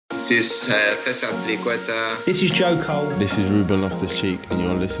This Fesatliqueta. This is Joe Cole. This is Ruben Loftus-Cheek, and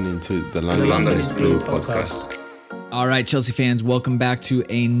you're listening to the London is Blue podcast. All right, Chelsea fans, welcome back to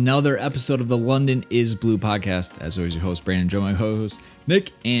another episode of the London is Blue podcast. As always, your host, Brandon, Joe, my co-host,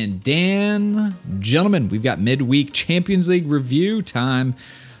 Nick, and Dan. Gentlemen, we've got midweek Champions League review time.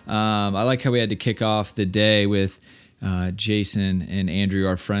 I like how we had to kick off the day with Jason and Andrew,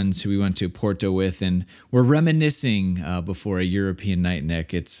 our friends who we went to Porto with, and we're reminiscing before a European night,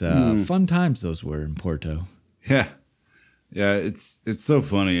 Nick. It's fun times those were in Porto. Yeah, it's so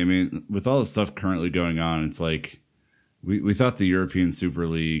funny. I mean, with all the stuff currently going on, it's like we thought the European Super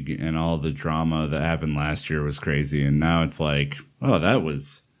League and all the drama that happened last year was crazy, and now it's like, oh, that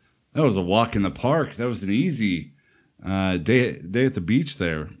was a walk in the park. That was an easy day at the beach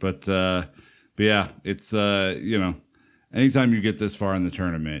there. But yeah, it's anytime you get this far in the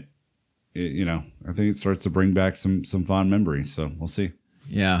tournament, I think it starts to bring back some fond memories. So we'll see.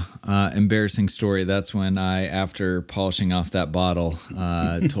 Yeah, embarrassing story. That's when I, after polishing off that bottle,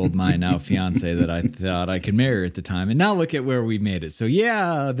 told my now fiance that I thought I could marry her at the time. And now look at where we made it. So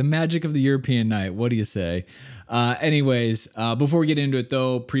yeah, the magic of the European night. What do you say? Anyways, before we get into it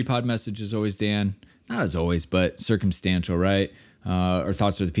though, pre-pod message as always, Dan. Not as always, but circumstantial, right? Our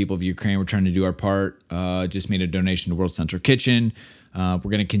thoughts are the people of Ukraine. We're trying to do our part. Just made a donation to World Central Kitchen. We're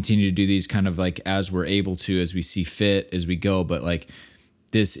going to continue to do these kind of like as we're able to, as we see fit, as we go. But like,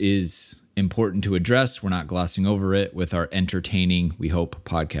 this is important to address. We're not glossing over it with our entertaining, we hope,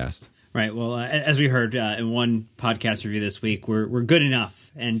 podcast. Right. Well, as we heard in one podcast review this week, we're good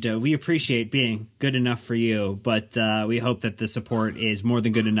enough, and we appreciate being good enough for you. But we hope that the support is more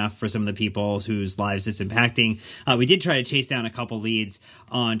than good enough for some of the people whose lives it's impacting. We did try to chase down a couple leads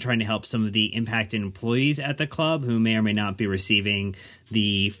on trying to help some of the impacted employees at the club who may or may not be receiving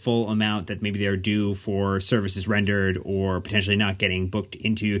the full amount that maybe they're due for services rendered, or potentially not getting booked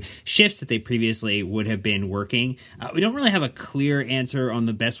into shifts that they previously would have been working. We don't really have a clear answer on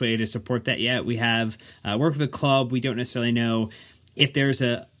the best way to support that yet. We have worked with a club. We don't necessarily know if there's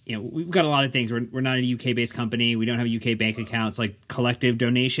we've got a lot of things. We're not a UK-based company. We don't have UK bank accounts. Like collective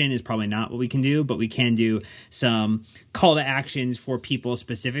donation is probably not what we can do, but we can do some call to actions for people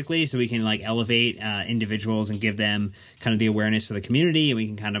specifically, so we can like elevate individuals and give them kind of the awareness to the community, and we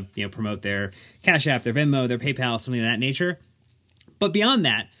can kind of promote their Cash App, their Venmo, their PayPal, something of that nature. But beyond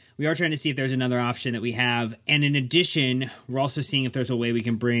that, we are trying to see if there's another option that we have. And in addition, we're also seeing if there's a way we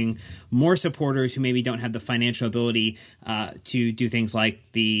can bring more supporters who maybe don't have the financial ability to do things like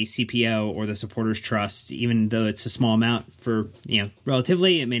the CPO or the supporters trust, even though it's a small amount for,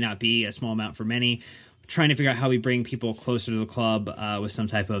 relatively, it may not be a small amount for many. Trying to figure out how we bring people closer to the club with some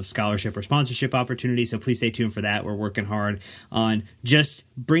type of scholarship or sponsorship opportunity. So please stay tuned for that. We're working hard on just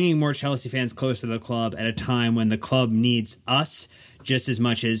bringing more Chelsea fans closer to the club at a time when the club needs us just as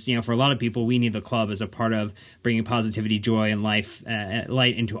much as, for a lot of people, we need the club as a part of bringing positivity, joy, and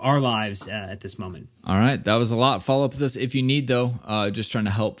light into our lives at this moment. All right. That was a lot. Follow up with this if you need, though. Just trying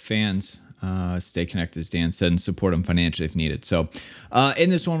to help fans stay connected, as Dan said, and support them financially if needed. So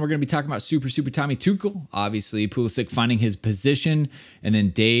in this one, we're going to be talking about Super Tommy Tuchel. Obviously, Pulisic finding his position, and then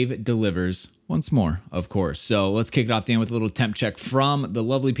Dave delivers once more, of course. So let's kick it off, Dan, with a little temp check from the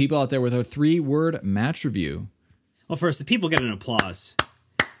lovely people out there with our 3-word match review. Well, first, the people get an applause.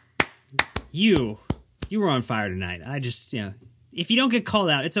 You were on fire tonight. I just, if you don't get called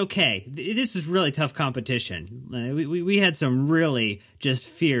out, it's okay. This was really tough competition. We had some really just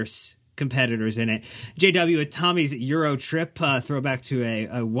fierce competitors in it. JW with Tommy's Euro trip, throwback to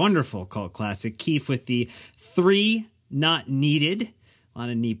a wonderful cult classic. Keith with the 3 not needed. A lot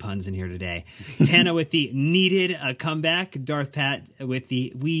of knee puns in here today. Tana with the needed comeback. Darth Pat with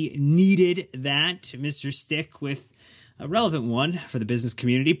the we needed that. Mr. Stick with a relevant one for the business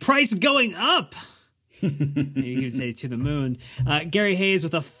community. Price going up. You could say to the moon. Gary Hayes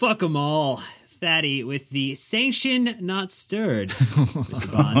with a fuck 'em all. Fatty with the sanction not stirred. Mr.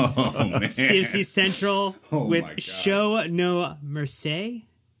 Bond. Oh, man. CFC Central with show no mercy.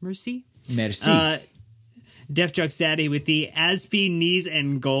 Merci. Def Jux Daddy with the Aspi knees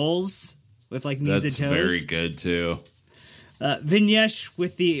and goals with like knees and toes. That's very good too. Vignesh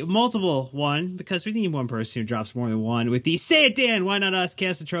with the multiple one, because we need one person who drops more than one, with the say it Dan, why not us,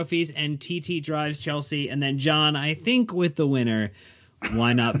 cast the trophies, and TT drives Chelsea. And then John, I think with the winner,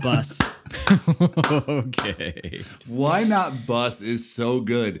 why not bus? Okay. Why not bus is so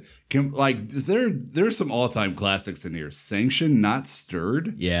good. There's some all-time classics in here. Sanction not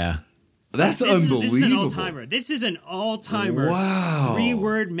stirred? Yeah. That's unbelievable. This is an all-timer. Wow.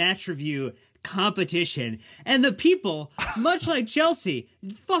 3-word match review competition, and the people, much like Chelsea,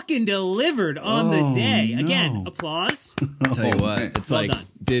 fucking delivered on the day. Again, applause. I'll tell you what, it's Well like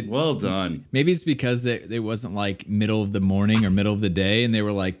done. Well done. maybe it's because it wasn't like middle of the morning or middle of the day, and they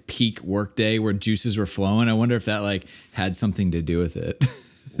were like peak work day where juices were flowing. I wonder if that like had something to do with it.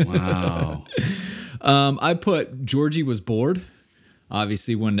 Wow. I put Georgie was bored.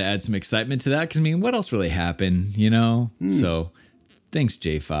 Obviously wanted to add some excitement to that because, I mean, what else really happened, you know? So thanks,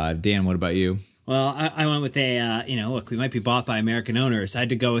 J5. Dan, what about you? Well, I went with a, look, we might be bought by American owners. I had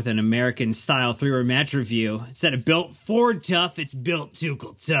to go with an American-style three-word match review. Instead of built Ford tough, it's built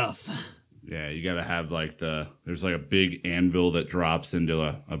Tuchel tough. Yeah, you got to have like there's like a big anvil that drops into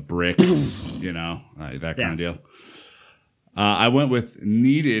a brick, that kind of deal. I went with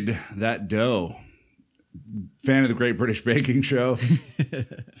needed that dough. Fan of the Great British Baking Show.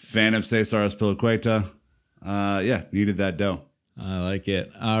 Fan of Cesar Azpilicueta. Needed that dough. I like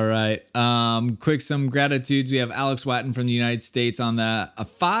it. All right. Quick, some gratitudes. We have Alex Watton from the United States on that. A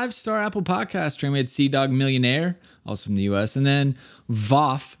 5-star Apple Podcast train. We had Sea Dog Millionaire, also from the U.S. And then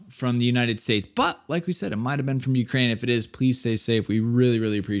Voff from the United States. But like we said, it might have been from Ukraine. If it is, please stay safe. We really,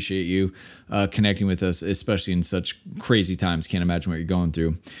 really appreciate you connecting with us, especially in such crazy times. Can't imagine what you're going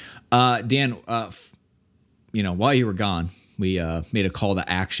through. Dan, while you were gone, we made a call to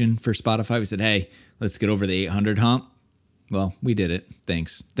action for Spotify. We said, hey, let's get over the 800 hump. Well, we did it.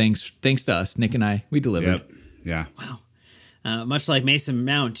 Thanks to us. Nick and I, we delivered. Yep. Yeah. Wow. Much like Mason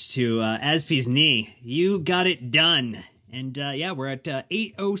Mount to Aspie's knee, you got it done. And we're at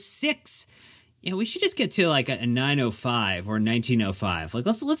 806. We should just get to like a 905 or 1905. Like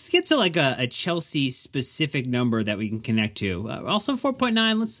let's get to like a Chelsea specific number that we can connect to. Also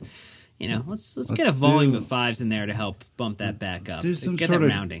 4.9. Let's get a volume of fives in there to help bump that back up. Get that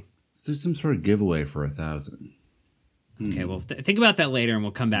rounding. Let's do some sort of giveaway for 1,000. Okay, well, think about that later, and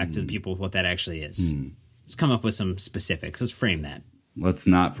we'll come back to the people with what that actually is. Let's come up with some specifics. Let's frame that. Let's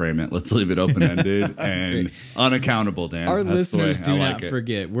not frame it. Let's leave it open-ended and unaccountable, Dan. Our That's listeners do not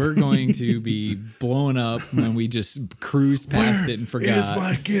forget. We're going to be blowing up when we just cruise past it and forgot. Is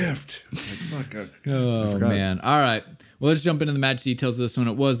my gift. Fuck. Oh, man. All right. Well, let's jump into the match details of this one.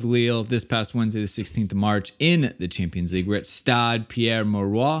 It was Lille this past Wednesday, the 16th of March, in the Champions League. We're at Stade Pierre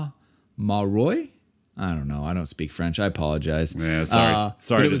Mauroy? I don't know. I don't speak French. I apologize. Yeah,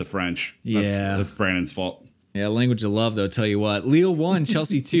 sorry to the French. That's Brandon's fault. Yeah, language of love, though. Tell you what, Lille 1,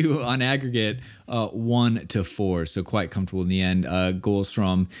 Chelsea 2 on aggregate, 1-4. So quite comfortable in the end. Goals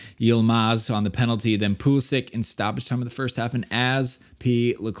from Yilmaz on the penalty, then Pulisic in stoppage time of the first half, and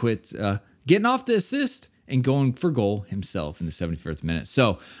Azpilicueta getting off the assist and going for goal himself in the 71st minute.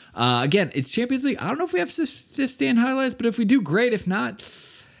 So again, it's Champions League. I don't know if we have fifth stand highlights, but if we do, great. If not,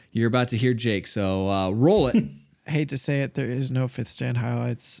 you're about to hear Jake. So roll it. I hate to say it, there is no fifth stand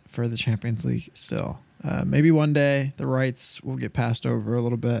highlights for the Champions League still. Maybe one day the rights will get passed over a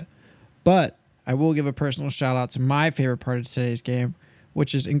little bit. But I will give a personal shout out to my favorite part of today's game,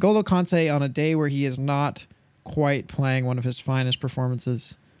 which is N'Golo Kante on a day where he is not quite playing one of his finest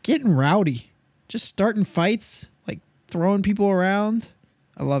performances. Getting rowdy. Just starting fights, like throwing people around.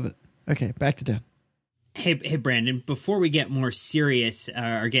 I love it. Okay, back to Dan. Hey, Brandon, before we get more serious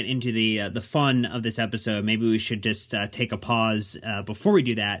or get into the fun of this episode, maybe we should just take a pause before we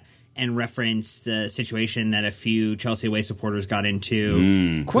do that and reference the situation that a few Chelsea away supporters got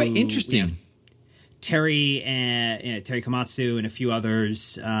into. Quite interesting. Terry Komatsu and a few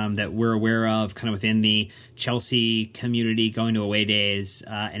others that we're aware of kind of within the Chelsea community going to away days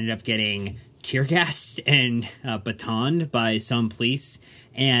ended up getting tear gassed and batoned by some police.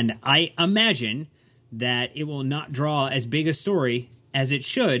 And I imagine that it will not draw as big a story as it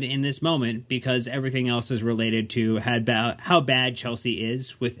should in this moment because everything else is related to how bad Chelsea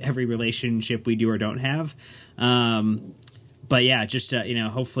is with every relationship we do or don't have. But yeah, just,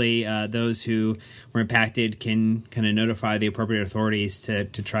 hopefully those who were impacted can kind of notify the appropriate authorities to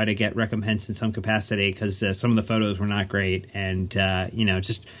try to get recompense in some capacity because some of the photos were not great and,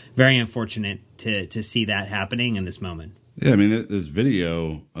 just very unfortunate to see that happening in this moment. Yeah, I mean, there's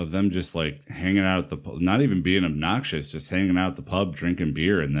video of them just like hanging out at the pub, not even being obnoxious, just hanging out at the pub, drinking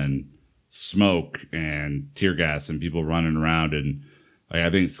beer, and then smoke and tear gas and people running around. And like, I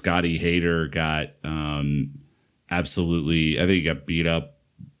think Scotty Hayter got absolutely, I think he got beat up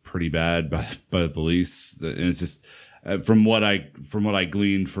pretty bad by the police. And it's just from what I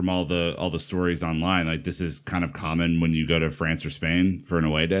gleaned from all the stories online, like this is kind of common when you go to France or Spain for an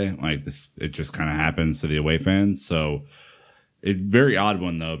away day. Like this, it just kind of happens to the away fans. So it very odd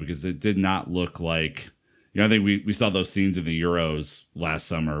one though, because it did not look like, I think we saw those scenes in the Euros last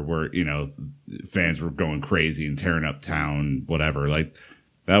summer where, fans were going crazy and tearing up town, whatever. Like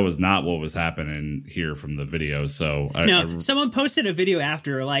that was not what was happening here from the video. So someone posted a video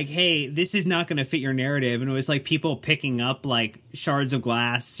after like, hey, this is not going to fit your narrative. And it was like people picking up like shards of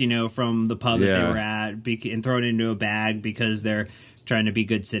glass, from the pub that they were at and throwing it into a bag because they're trying to be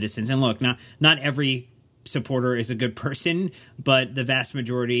good citizens. And look, not every supporter is a good person, but the vast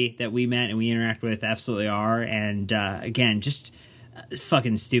majority that we met and we interact with absolutely are. And again, just a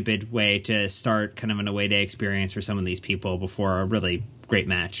fucking stupid way to start kind of an away day experience for some of these people before a really great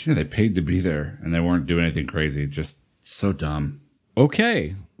match. Yeah, they paid to be there and they weren't doing anything crazy. Just so dumb.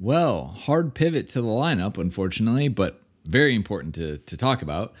 Okay, well, hard pivot to the lineup, unfortunately, but very important to talk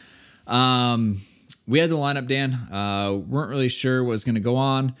about. We had the lineup, Dan. Weren't really sure what was going to go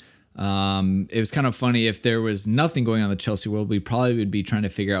on. It was kind of funny. If there was nothing going on in the Chelsea world, we probably would be trying to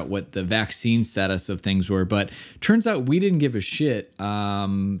figure out what the vaccine status of things were. But turns out we didn't give a shit.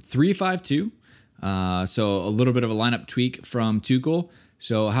 3-5-2. So a little bit of a lineup tweak from Tuchel.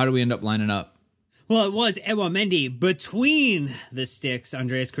 So how do we end up lining up? Well, it was Edouard Mendy between the sticks,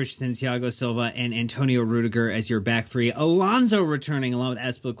 Andreas Christensen, Thiago Silva, and Antonio Rudiger as your back three. Alonso returning along with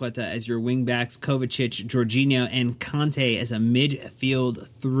Azpilicueta as your wing backs. Kovacic, Jorginho, and Conte as a midfield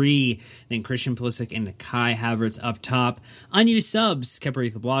three. Then Christian Pulisic and Kai Havertz up top. Unused subs,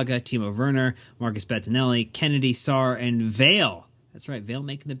 Kepa Arrizabalaga, Timo Werner, Marcus Bettinelli, Kennedy, Sarr, and Vale. That's right, Vale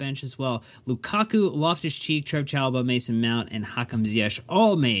making the bench as well. Lukaku, Loftus-Cheek, Trev Chalobah, Mason Mount, and Hakim Ziyech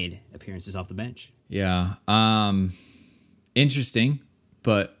all made appearances off the bench. Yeah. Interesting,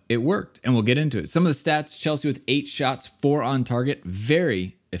 but it worked, and we'll get into it. Some of the stats, Chelsea with 8 shots, 4 on target,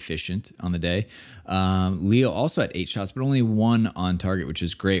 very efficient on the day. Leo also had 8 shots, but only 1 on target, which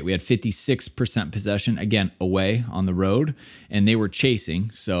is great. We had 56% possession, again, away on the road, and they were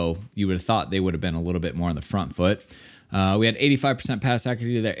chasing, so you would have thought they would have been a little bit more on the front foot. We had 85% pass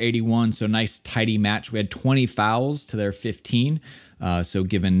accuracy to their 81, so nice tidy match. We had 20 fouls to their 15, so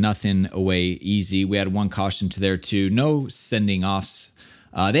giving nothing away easy. We had 1 caution to their 2, no sending offs.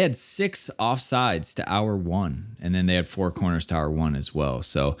 They had 6 offsides to our 1, and then they had 4 corners to our 1 as well.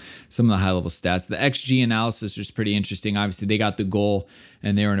 So some of the high-level stats. The XG analysis was pretty interesting. Obviously, they got the goal,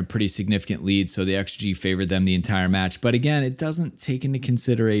 and they were in a pretty significant lead, so the XG favored them the entire match. But again, it doesn't take into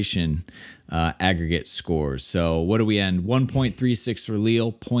consideration aggregate scores. So what do we end? 1.36 for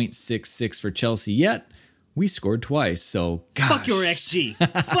Lille, 0.66 for Chelsea. Yet, we scored twice. So, gosh. Fuck your XG.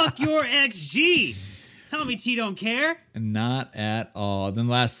 Fuck your XG. Tell me T don't care. Not at all. Then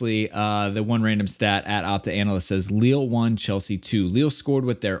lastly, the one random stat at Opta Analyst says Lille 1, Chelsea 2. Lille scored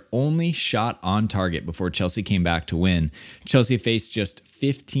with their only shot on target before Chelsea came back to win. Chelsea faced just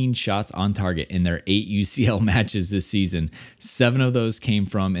 15 shots on target in their 8 UCL matches this season. 7 of those came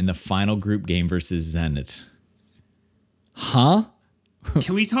from in the final group game versus Zenit. Huh?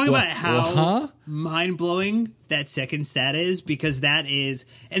 Can we talk about how mind-blowing that second stat is? Because that is,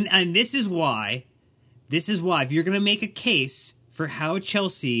 and this is why, if you're going to make a case for how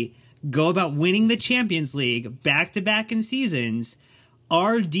Chelsea go about winning the Champions League back-to-back in seasons,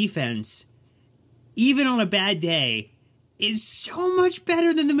 our defense, even on a bad day, is so much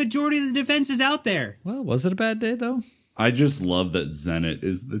better than the majority of the defenses out there. Well, was it a bad day, though? I just love that Zenit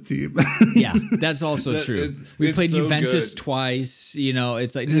is the team. Yeah, that's also true. We played so Juventus good. Twice.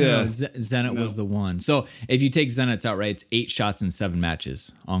 It's like, no, Zenit was the one. So if you take Zenit's outright, it's 8 shots in 7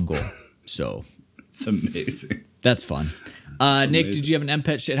 matches on goal. So it's amazing. That's fun. Nick, did you have an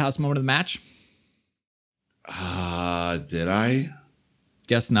MPET shithouse moment of the match? Did I?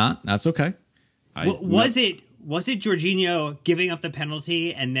 Guess not. That's okay. Was it Jorginho giving up the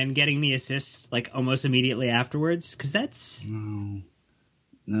penalty and then getting the assist like almost immediately afterwards? Because that's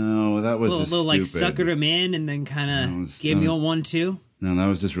no, that was a little like suckered him in and then kind of gave me a 1-2. No, that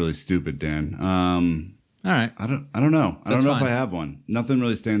was just really stupid, Dan. All right, I don't know. I don't know if I have one. Nothing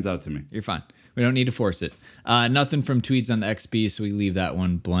really stands out to me. You're fine. We don't need to force it. Nothing from tweets on the XB, so we leave that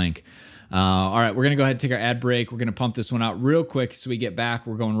one blank. All right, we're going to go ahead and take our ad break. We're going to pump this one out real quick so we get back.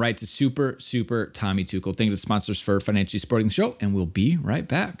 We're going right to Super Tommy Tuchel. Thank you to the sponsors for financially supporting the show, and we'll be right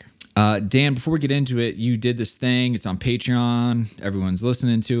back. Dan, before we get into it, you did this thing. It's on Patreon. Everyone's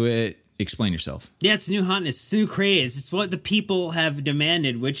listening to it. Explain yourself. Yeah, it's new hotness. It's new craze. It's what the people have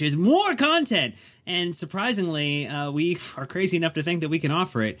demanded, which is more content. And surprisingly, we are crazy enough to think that we can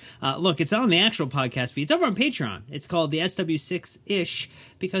offer it. Look, it's on the actual podcast feed. It's over on Patreon. It's called the SW6-ish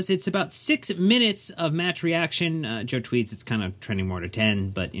because it's about 6 minutes of match reaction. Joe tweets it's kind of trending more to 10,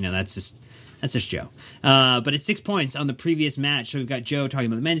 but that's just Joe. But it's 6 points on the previous match. So we've got Joe talking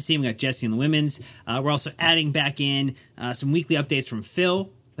about the men's team. We've got Jesse and the women's. We're also adding back in some weekly updates from Phil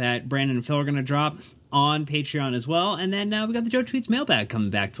that Brandon and Phil are going to drop. on Patreon as well. And then we got the Joe Tweets mailbag coming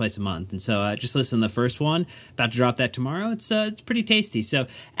back twice a month. And so just listen to the first one. About to drop that tomorrow. It's pretty tasty. So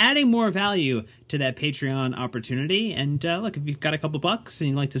adding more value to that Patreon opportunity. And look, if you've got a couple bucks and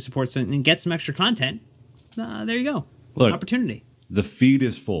you'd like to support something and get some extra content, there you go. Look, opportunity. The feed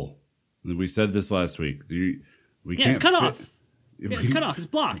is full. We said this last week. We can't it's cut off. It's cut off. It's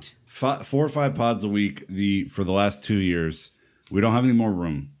blocked. 4 or 5 pods a week for the last 2 years. We don't have any more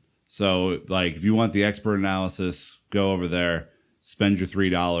room. So, like, if you want the expert analysis, go over there, spend your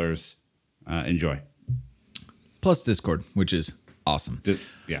 $3, enjoy. Plus Discord, which is awesome.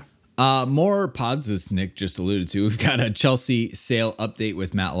 Yeah. More pods, as Nick just alluded to. We've got a Chelsea sale update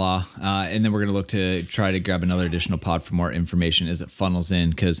with Matt Law, and then we're going to look to try to grab another additional pod for more information as it funnels in,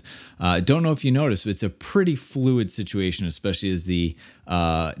 because I don't know if you noticed, but it's a pretty fluid situation, especially as the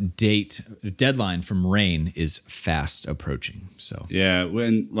deadline from Reign is fast approaching. So yeah,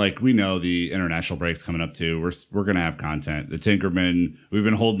 when we know the international break's coming up too, we're going to have content. The Tinkerman, we've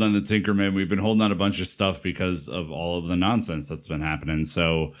been holding on the Tinkerman, we've been holding on a bunch of stuff because of all of the nonsense that's been happening.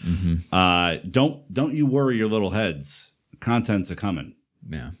 So don't you worry your little heads. Content's a coming.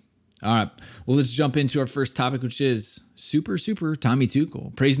 Yeah. All right. Well, let's jump into our first topic, which is super Tommy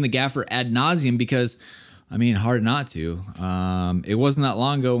Tuchel praising the gaffer ad nauseum because, I mean, hard not to. It wasn't that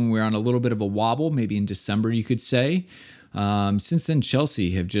long ago when we were on a little bit of a wobble, maybe in December, you could say. Since then,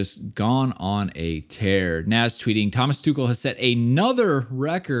 Chelsea have just gone on a tear. Naz tweeting, Thomas Tuchel has set another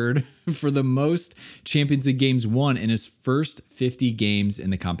record for the most Champions League games won in his first 50 games in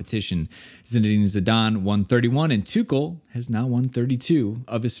the competition. Zinedine Zidane won 31, and Tuchel has now won 32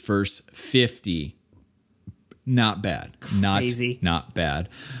 of his first 50. Not bad. Crazy. Not bad.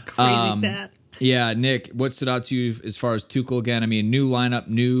 Crazy stat. Yeah, Nick, what stood out to you as far as Tuchel again? I mean, new lineup,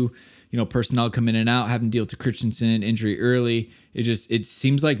 new personnel coming in and out, having to deal with Christensen injury early. It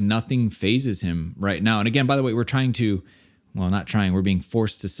seems like nothing phases him right now. And again, by the way, we're being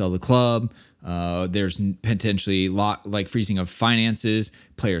forced to sell the club. There's potentially freezing of finances,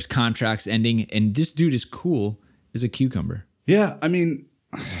 players' contracts ending, and this dude is cool as a cucumber. Yeah, I mean,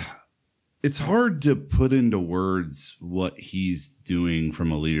 it's hard to put into words what he's doing from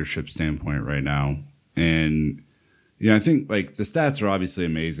a leadership standpoint right now. And I think the stats are obviously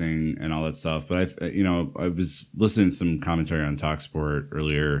amazing and all that stuff, but I was listening to some commentary on TalkSport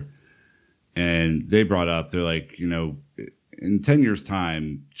earlier, and they brought up, they're like, in 10 years'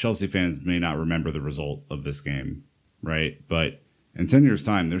 time, Chelsea fans may not remember the result of this game, right? But in 10 years'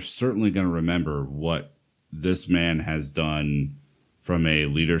 time, they're certainly going to remember what this man has done from a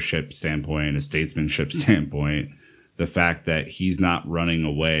leadership standpoint, a statesmanship standpoint. The fact that he's not running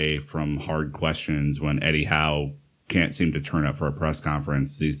away from hard questions when Eddie Howe can't seem to turn up for a press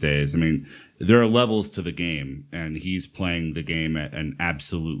conference these days. I mean, there are levels to the game, and he's playing the game at an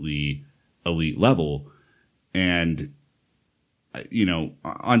absolutely elite level. And,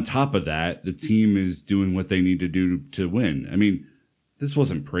 on top of that, the team is doing what they need to do to win. I mean, this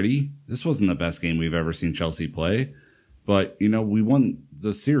wasn't pretty. This wasn't the best game we've ever seen Chelsea play. But, we won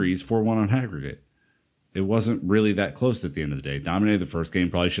the series 4-1 on aggregate. It wasn't really that close at the end of the day. Dominated the first game,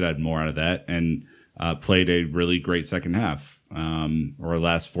 probably should have had more out of that, and played a really great second half, or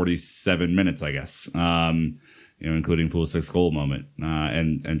last 47 minutes, I guess, including Pulisic's goal moment,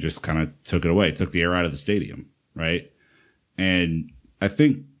 and just kind of took it away, took the air out of the stadium, right? And I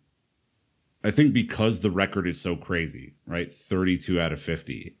think because the record is so crazy, right? 32 out of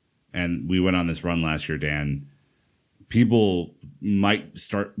 50, and we went on this run last year, Dan, people might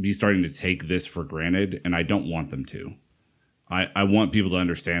be starting to take this for granted, and I don't want them to. I want people to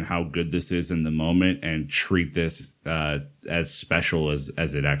understand how good this is in the moment and treat this as special as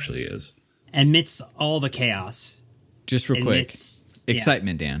it actually is. Amidst all the chaos. Just real quick.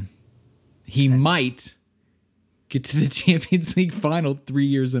 Excitement, Dan. He might get to the Champions League final 3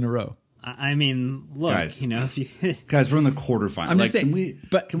 years in a row. I mean, look, guys, if you guys, we're in the quarterfinal. I'm just saying, can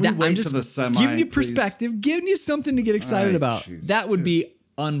we wait to the semi? Giving you perspective, giving you something to get excited about. That would be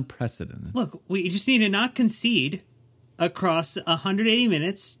unprecedented. Look, we just need to not concede across 180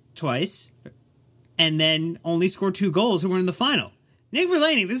 minutes twice, and then only score 2 goals and we're in the final. Nick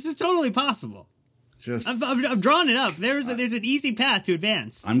Verlaney, this is totally possible. I've drawn it up. There's an easy path to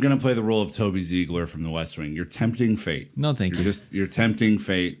advance. I'm going to play the role of Toby Ziegler from The West Wing. You're tempting fate. No, thank you. You're tempting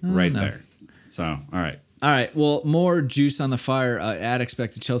fate there. So, all right. All right. Well, more juice on the fire. Ad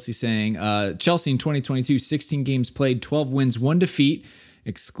expected Chelsea saying Chelsea in 2022, 16 games played, 12 wins, 1 defeat,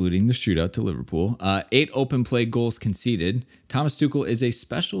 excluding the shootout to Liverpool. 8 open play goals conceded. Thomas Tuchel is a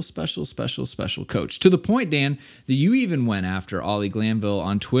special coach. To the point, Dan, that you even went after Ollie Glanville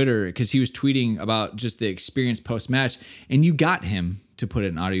on Twitter because he was tweeting about just the experience post-match, and you got him to put it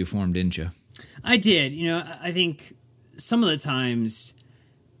in audio form, didn't you? I did. I think some of the times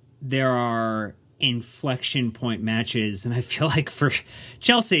there are inflection point matches, and I feel like for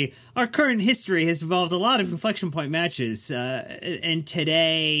Chelsea, our current history has involved a lot of inflection point matches. And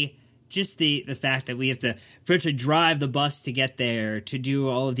today, just the fact that we have to virtually drive the bus to get there, to do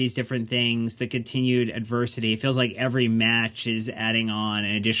all of these different things, the continued adversity, it feels like every match is adding on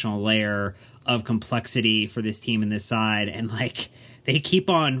an additional layer of complexity for this team and this side. And like, they keep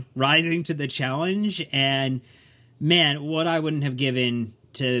on rising to the challenge. And man, what I wouldn't have given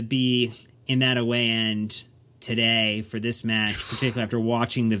to be in that away end today for this match, particularly after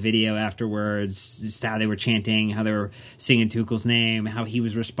watching the video afterwards, just how they were chanting, how they were singing Tuchel's name, how he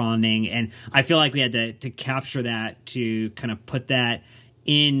was responding. And I feel like we had to capture that, to kind of put that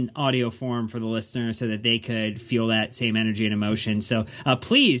in audio form for the listener so that they could feel that same energy and emotion. So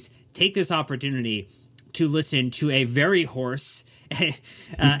please take this opportunity to listen to a very hoarse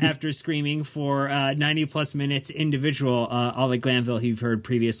after screaming for 90 plus minutes individual Ollie Glanville, who you've heard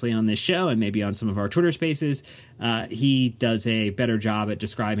previously on this show and maybe on some of our Twitter spaces. He does a better job at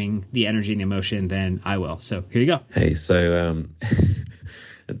describing the energy and the emotion than I will. So here you go. Hey, so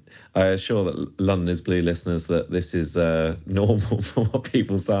I assure that London is Blue listeners that this is normal for what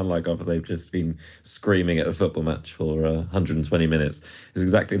people sound like after they've just been screaming at a football match for 120 minutes. It's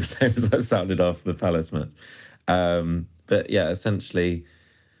exactly the same as I sounded after the Palace match. But yeah, essentially,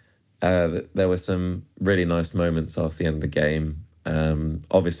 there were some really nice moments after the end of the game.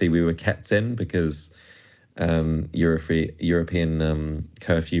 Obviously, we were kept in because European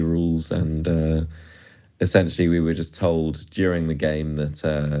curfew rules, and essentially we were just told during the game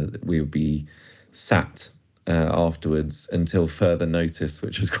that we would be sat afterwards until further notice,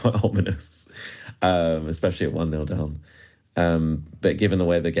 which was quite ominous, especially at 1-0 down. But given the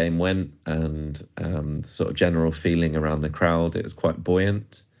way the game went and the sort of general feeling around the crowd, it was quite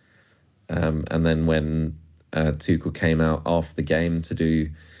buoyant. And then when Tuchel came out after the game to do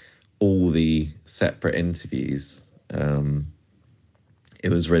all the separate interviews, it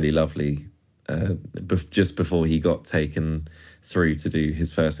was really lovely. Just before he got taken through to do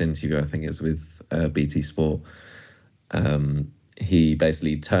his first interview, I think it was with BT Sport, he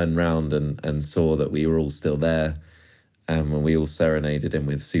basically turned round and saw that we were all still there. And we all serenaded him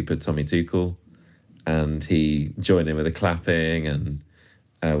with Super Tommy Tuchel, and he joined in with the clapping and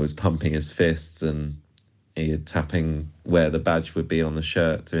was pumping his fists, and he tapping where the badge would be on the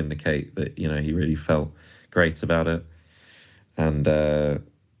shirt to indicate that, he really felt great about it. And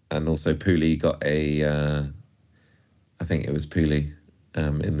also Pooley got I think it was Pooley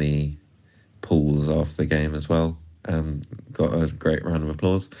in the pools after the game as well, got a great round of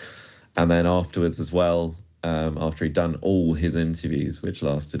applause. And then afterwards as well, after he'd done all his interviews, which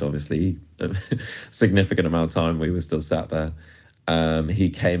lasted obviously a significant amount of time, we were still sat there.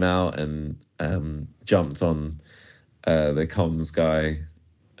 He came out and jumped on the comms guy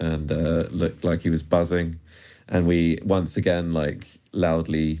and looked like he was buzzing. And we once again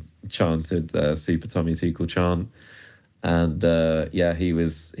loudly chanted Super Tommy Tuchel chant. And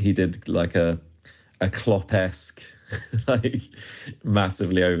he did like a Klopp-esque,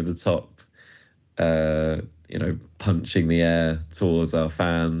 massively over the top, punching the air towards our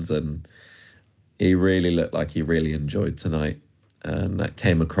fans, and he really looked like he really enjoyed tonight, and that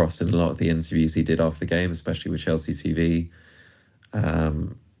came across in a lot of the interviews he did after the game, especially with Chelsea TV,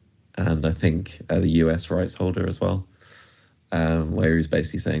 and I think the US rights holder as well, where he was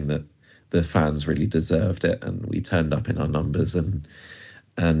basically saying that the fans really deserved it, and we turned up in our numbers and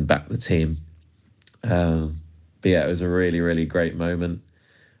backed the team. But yeah, it was a really, really great moment,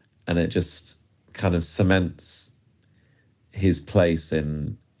 and it just kind of cements his place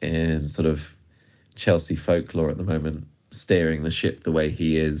in sort of Chelsea folklore at the moment, steering the ship the way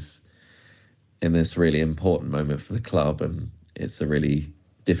he is in this really important moment for the club. And it's a really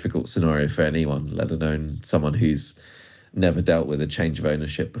difficult scenario for anyone, let alone someone who's never dealt with a change of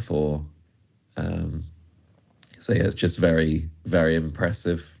ownership before. So yeah, it's just very, very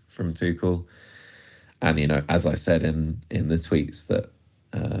impressive from Tuchel. And, as I said in the tweets that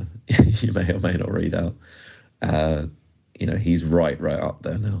you may or may not read out, he's right up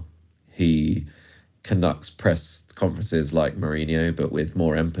there now. He conducts press conferences like Mourinho, but with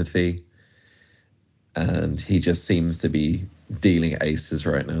more empathy. And he just seems to be dealing aces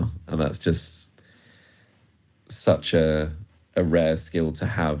right now. And that's just such a rare skill to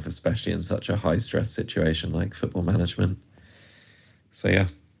have, especially in such a high-stress situation like football management. So, yeah,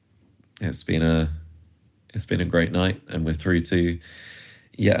 it's been a great night, and we're through to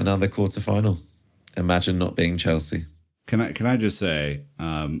yet another quarterfinal. Imagine not being Chelsea. Can I just say,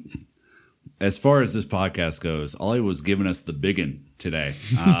 as far as this podcast goes, Ollie was giving us the biggin today.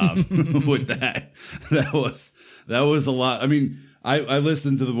 With that was a lot. I mean, I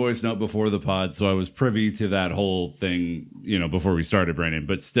listened to the voice note before the pod, so I was privy to that whole thing, before we started, Brandon.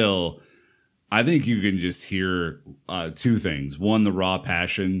 But still, I think you can just hear two things. One, the raw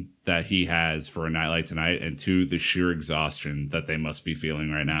passion that he has for a night like tonight, and two, the sheer exhaustion that they must be feeling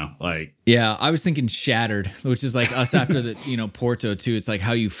right now. Like, yeah, I was thinking shattered, which is like us after the Porto too. It's like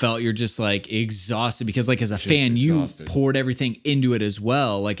how you felt. You're just like exhausted because like as a fan, exhausted. You poured everything into it as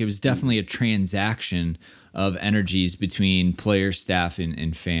well. Like it was definitely a transaction of energies between player, staff,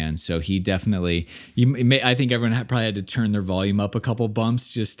 and fans. So he definitely, I think everyone probably had to turn their volume up a couple bumps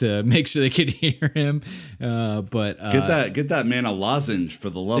just to make sure they could hear him. But get that man a lozenge, for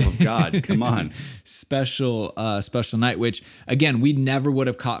the love of God. Come on. Special night, which again, we never would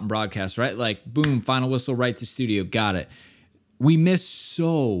have caught in broadcast, right? Like boom, final whistle, right to studio. Got it. We missed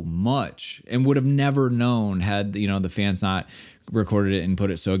so much and would have never known had, the fans not recorded it and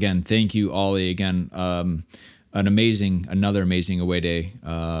put it. So again, thank you, Ollie. Again, another amazing away day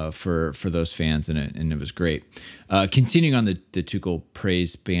for those fans, and it was great. Continuing on the Tuchel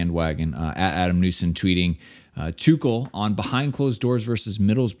praise bandwagon, at Adam Newson tweeting, Tuchel on behind closed doors versus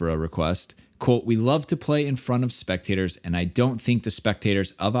Middlesbrough request, quote, "We love to play in front of spectators, and I don't think the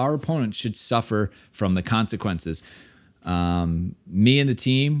spectators of our opponents should suffer from the consequences. Me and the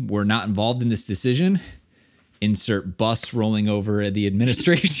team were not involved in this decision." Insert bus rolling over the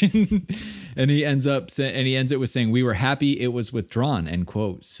administration. And he ends it with saying, "We were happy it was withdrawn," end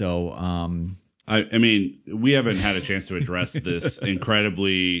quote. So, I mean, we haven't had a chance to address this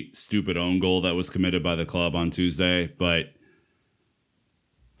incredibly stupid own goal that was committed by the club on Tuesday. But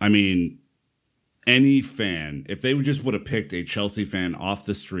I mean, any fan, if they would have picked a Chelsea fan off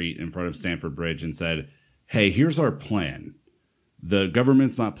the street in front of Stamford Bridge and said, "Hey, here's our plan. The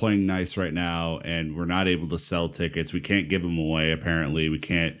government's not playing nice right now, and we're not able to sell tickets. We can't give them away, apparently. We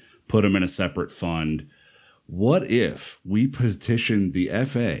can't put them in a separate fund. What if we petitioned the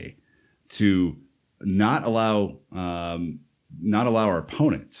FA to not allow our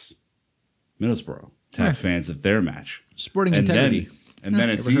opponents, Middlesbrough, to have fans at their match? Sporting integrity.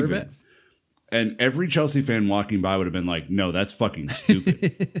 Then it's even. And every Chelsea fan walking by would have been like, "No, that's fucking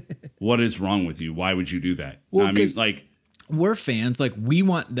stupid. What is wrong with you? Why would you do that?" Well, I mean, like, we're fans, like we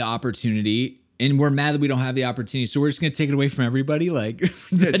want the opportunity, and we're mad that we don't have the opportunity, so we're just gonna take it away from everybody. Like,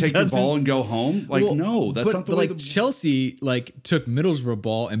 take your ball and go home. Like, well, no, that's not the way. Like Chelsea, took Middlesbrough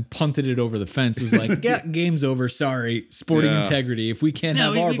ball and punted it over the fence. It was like, yeah, game's over. Sorry, sporting integrity. If we can't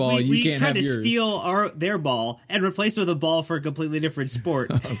have our ball, you can't have yours. We tried to steal their ball and replace it with a ball for a completely different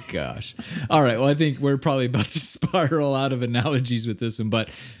sport. Oh gosh. All right. Well, I think we're probably about to spiral out of analogies with this one, but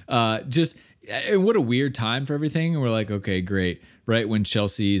what a weird time for everything. And we're like, okay, great. Right when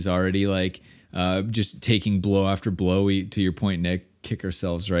Chelsea's already just taking blow after blow. We, to your point, Nick, kick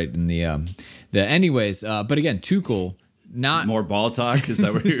ourselves right in the anyways. But again, Tuchel, not more ball talk. Is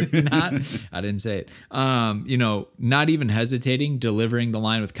that what you're not? I didn't say it. Not even hesitating, delivering the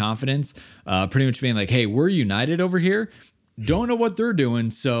line with confidence. Pretty much being like, hey, we're united over here. Don't know what they're doing,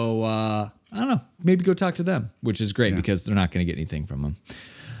 so I don't know. Maybe go talk to them, which is great because they're not going to get anything from them.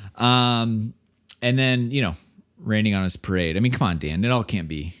 And then, raining on his parade. I mean, come on, Dan. It all can't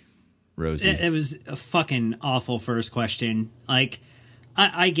be rosy. It was a fucking awful first question. Like,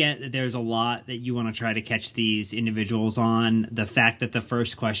 I get that there's a lot that you want to try to catch these individuals on. The fact that the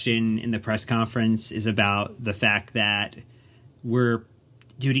first question in the press conference is about the fact that we're,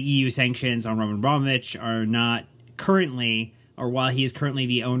 due to EU sanctions on Roman Abramovich, are not currently, or while he is currently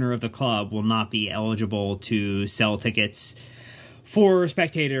the owner of the club, will not be eligible to sell tickets for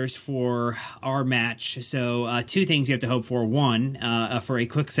spectators for our match. So two things you have to hope for. One, for a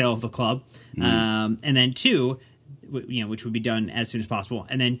quick sale of the club. And then two, which would be done as soon as possible.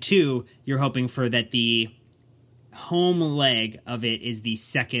 And then two, you're hoping for that the home leg of it is the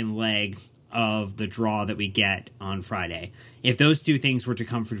second leg of the draw that we get on Friday. If those two things were to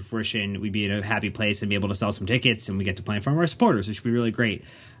come to fruition, we'd be in a happy place and be able to sell some tickets, and we get to play in front of our supporters, which would be really great.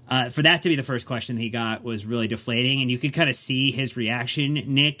 For that to be the first question he got was really deflating, and you could kind of see his reaction,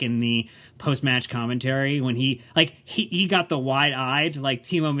 Nick, in the post-match commentary when he got the wide-eyed, like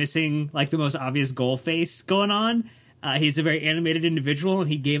Timo missing like the most obvious goal face going on. He's a very animated individual, and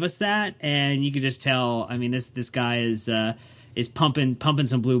he gave us that, and you could just tell. I mean, this guy is pumping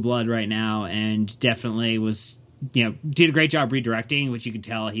some blue blood right now, and definitely was did a great job redirecting, which you could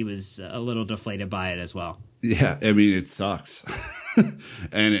tell he was a little deflated by it as well. Yeah, I mean, it sucks.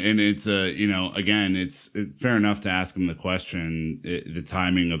 and it's again, it's fair enough to ask him the question. The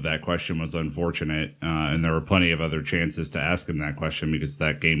timing of that question was unfortunate, and there were plenty of other chances to ask him that question because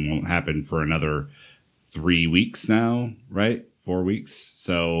that game won't happen for another 3 weeks now, right? 4 weeks.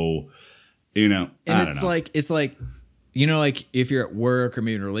 So, and it's like, like if you're at work or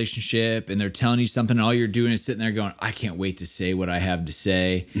maybe in a relationship and they're telling you something and all you're doing is sitting there going, I can't wait to say what I have to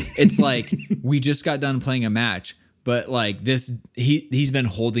say. It's like, we just got done playing a match, but like he's been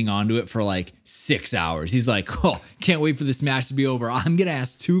holding on to it for like 6 hours. He's like, oh, can't wait for this match to be over. I'm going to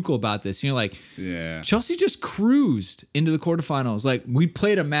ask Tuchel about this. Yeah. Chelsea just cruised into the quarterfinals. Like, we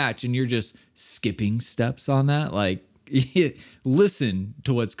played a match and you're just skipping steps on that. Like, listen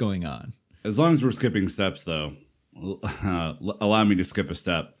to what's going on. As long as we're skipping steps, though, allow me to skip a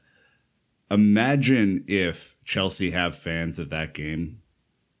step. Imagine if Chelsea have fans at that game.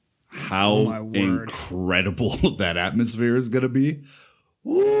 How incredible that atmosphere is going to be.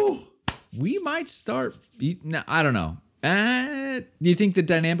 Woo! We might start. I don't know. Do you think the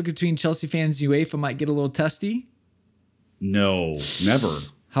dynamic between Chelsea fans and UEFA might get a little testy? No, never.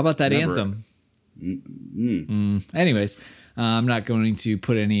 How about that Never. anthem? Anyways, I'm not going to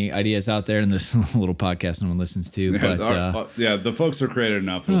put any ideas out there in this little podcast no one listens to. The folks are creative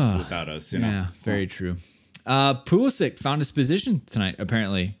enough without us. Yeah, very true. Pulisic found his position tonight,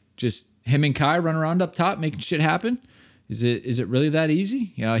 apparently. Just him and Kai run around up top, making shit happen. Is it really that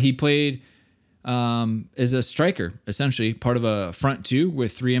easy? Yeah, he played as a striker, essentially, part of a front two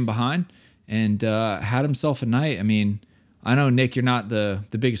with three in behind, and had himself a night. I mean, I know, Nick, you're not the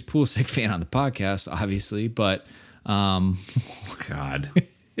biggest Pulisic fan on the podcast, obviously, but God,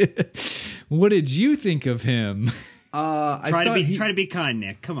 what did you think of him? Try to be kind,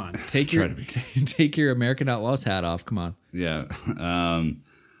 Nick. Come on. Take your American Outlaws hat off. Come on. Yeah.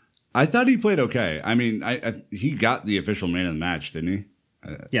 I thought he played okay. I mean, he got the official man of the match, didn't he?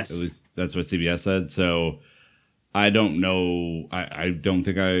 Yes. At least that's what CBS said. So I don't know. I don't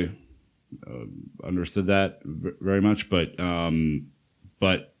think I understood that very much, but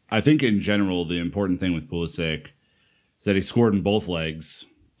I think in general, the important thing with Pulisic is that he scored in both legs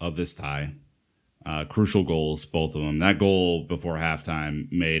of this tie. Crucial goals, both of them. That goal before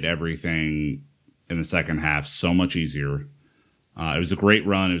halftime made everything in the second half so much easier. It was a great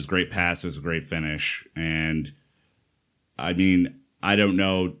run. It was a great pass. It was a great finish. And I mean, I don't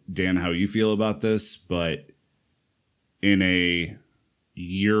know, Dan, how you feel about this, but in a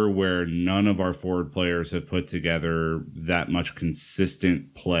year where none of our forward players have put together that much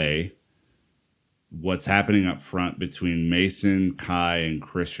consistent play, what's happening up front between Mason, Kai, and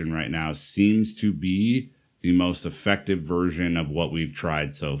Christian right now seems to be the most effective version of what we've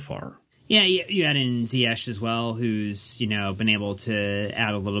tried so far. Yeah, you add in Ziyech as well, who's been able to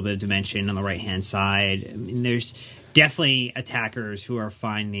add a little bit of dimension on the right hand side. I mean, there's definitely attackers who are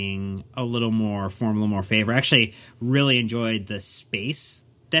finding a little more form, a little more favor. I actually really enjoyed the space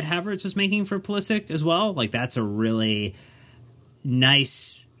that Havertz was making for Pulisic as well. Like, that's a really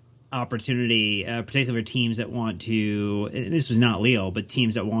nice opportunity, particularly for teams that want to, this was not Lille, but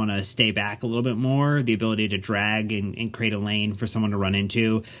teams that want to stay back a little bit more, the ability to drag and create a lane for someone to run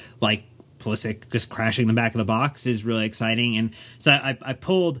into, like Pulisic just crashing the back of the box is really exciting. And so I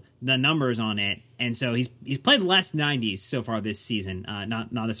pulled the numbers on it, and so he's played less 90s so far this season,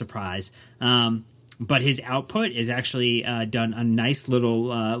 not a surprise. But his output is actually done a nice little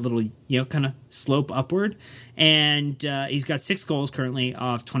kind of slope upward, and he's got 6 goals currently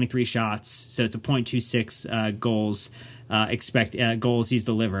off 23 shots, so it's a 0.26 goals goals he's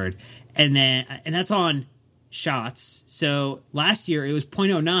delivered, and that's on shots. So last year it was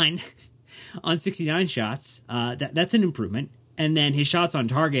 0.09 on 69 shots. That's an improvement. And then his shots on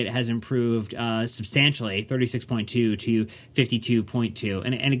target has improved substantially, 36.2 to 52.2.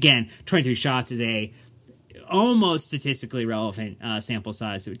 And again, 23 shots is a almost statistically relevant sample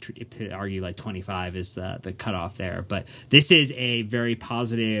size. To argue like 25 is the cutoff there. But this is a very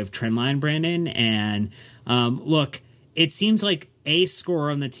positive trend line, Brandon. And look, it seems like a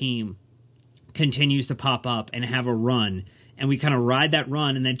scorer on the team continues to pop up and have a run, and we kind of ride that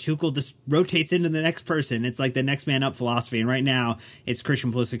run, and then Tuchel just rotates into the next person. It's like the next man up philosophy. And right now, it's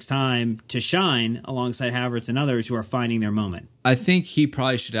Christian Pulisic's time to shine alongside Havertz and others who are finding their moment. I think he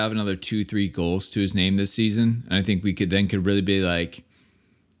probably should have another 2-3 goals to his name this season. And I think we could really be like,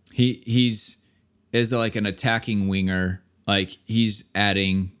 he's as like an attacking winger. Like, he's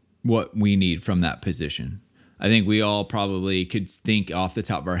adding what we need from that position. I think we all probably could think off the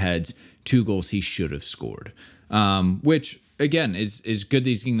top of our heads 2 goals he should have scored, which again is good that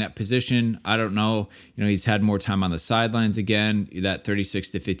he's getting that position. I don't know. He's had more time on the sidelines again. That 36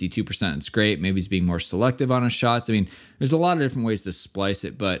 to 52% is great. Maybe he's being more selective on his shots. I mean, there's a lot of different ways to splice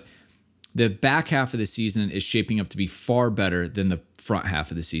it, but the back half of the season is shaping up to be far better than the front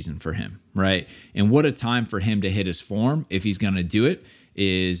half of the season for him, right? And what a time for him to hit his form, if he's going to do it,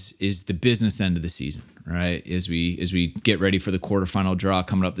 is the business end of the season, right? As we get ready for the quarterfinal draw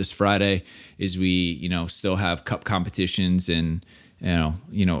coming up this Friday, as we still have cup competitions and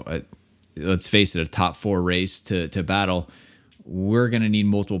let's face it, a top 4 race to battle. We're going to need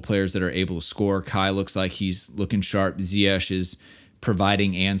multiple players that are able to score. Kai looks like he's looking sharp. Ziyech is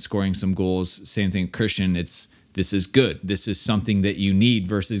providing and scoring some goals. Same thing, Christian. This is good. This is something that you need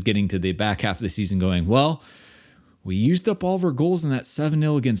versus getting to the back half of the season going, well, we used up all of our goals in that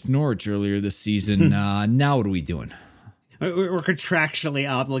 7-0 against Norwich earlier this season. Now what are we doing? We're contractually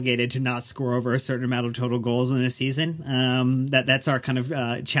obligated to not score over a certain amount of total goals in a season. That's our kind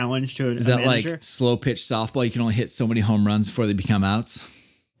of challenge to a Is that manager. like slow pitch softball? You can only hit so many home runs before they become outs?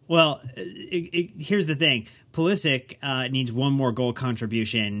 Well, here's the thing. Pulisic needs one more goal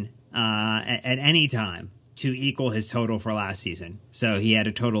contribution at any time to equal his total for last season. So he had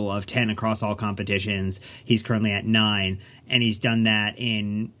a total of 10 across all competitions. He's currently at 9, and he's done that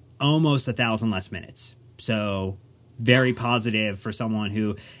in almost 1,000 less minutes. So very positive for someone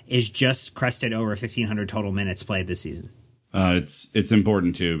who is just crested over 1,500 total minutes played this season. It's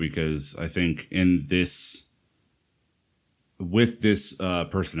important too, because I think with this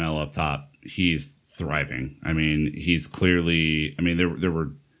personnel up top, he's thriving. I mean, he's clearly. I mean, there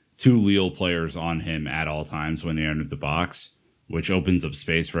were 2 Lille players on him at all times when they entered the box, which opens up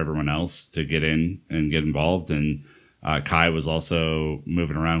space for everyone else to get in and get involved. And Kai was also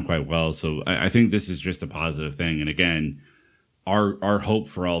moving around quite well. So I think this is just a positive thing. And again, our hope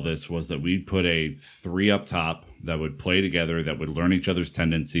for all this was that we'd put a 3 up top that would play together, that would learn each other's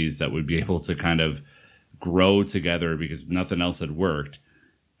tendencies, that would be able to kind of grow together because nothing else had worked.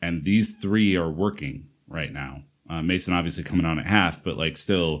 And these 3 are working right now. Mason obviously coming on at half, but like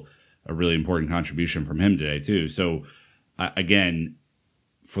still a really important contribution from him today too. So again,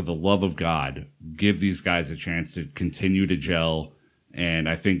 for the love of God, give these guys a chance to continue to gel. And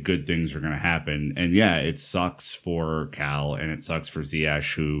I think good things are going to happen. And yeah, it sucks for Cal and it sucks for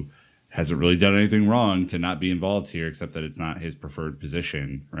Ziyech, who hasn't really done anything wrong to not be involved here, except that it's not his preferred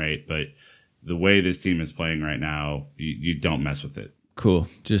position, right? But the way this team is playing right now, you don't mess with it. Cool.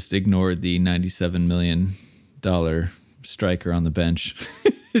 Just ignored the $97 million striker on the bench.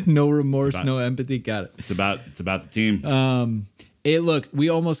 No remorse, no empathy. Got it. It's about the team. Look, we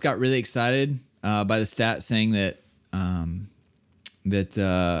almost got really excited by the stat saying that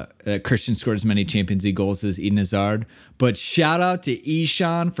Christian scored as many Champions League goals as Eden Hazard. But shout out to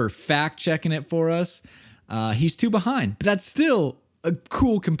Ishan for fact checking it for us. He's 2 behind, but that's still a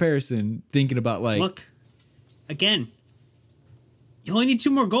cool comparison. Thinking about look, again, you only need 2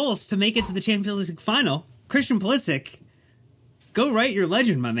 more goals to make it to the Champions League final. Christian Pulisic, go write your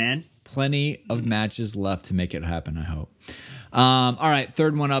legend, my man. Plenty of matches left to make it happen, I hope. All right,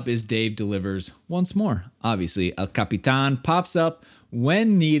 third one up is Dave delivers once more. Obviously, El Capitan pops up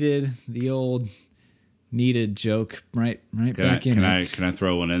when needed. The old needed joke, right back in. Can I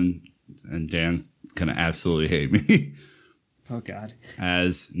throw one in? And Dan's gonna absolutely hate me. Oh God.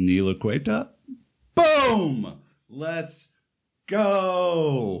 As Neil Queta. Boom! Let's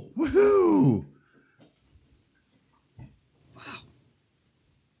go! Woohoo!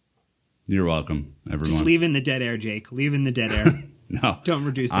 You're welcome, everyone. Just leave in the dead air, Jake. Leave in the dead air. No. Don't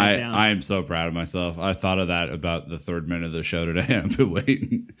reduce that down. I am so proud of myself. I thought of that about the 3rd minute of the show today. I've been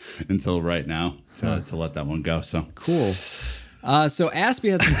waiting until right now to let that one go. So cool. So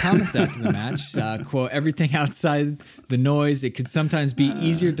Aspie had some comments after the match. Quote, everything outside the noise, it could sometimes be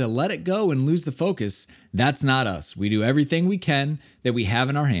easier to let it go and lose the focus. That's not us. We do everything we can that we have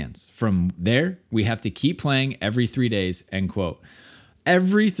in our hands. From there, we have to keep playing every 3 days, end quote.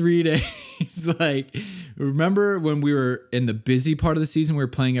 Every 3 days. Like, remember when we were in the busy part of the season, we were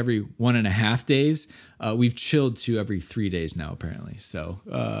playing every 1.5 days. We've chilled to every 3 days now, apparently. So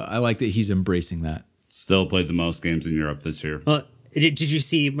I like that he's embracing that. Still played the most games in Europe this year. Well, did you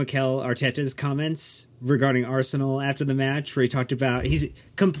see Mikel Arteta's comments regarding Arsenal after the match, where he talked about he's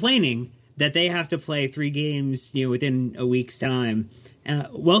complaining that they have to play 3 games, within a week's time.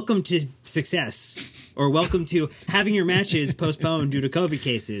 Welcome to success, or welcome to having your matches postponed due to COVID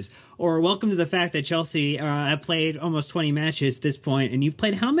cases, or welcome to the fact that Chelsea have played almost 20 matches at this point, and you've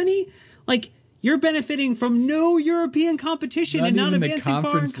played how many? Like, you're benefiting from no European competition and not advancing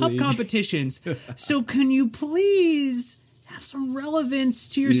far in cup competitions. So can you please have some relevance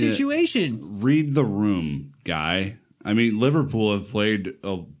to your situation? Read the room, guy. I mean, Liverpool have played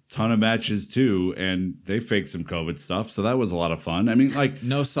a ton of matches too, and they faked some COVID stuff, so that was a lot of fun. I mean, like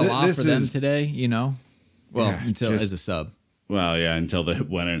No Salah for them today, you know? Well, Yeah, until just- as a sub. Well, yeah, until they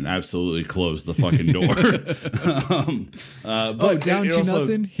went and absolutely closed the fucking door. But Down it 2 also-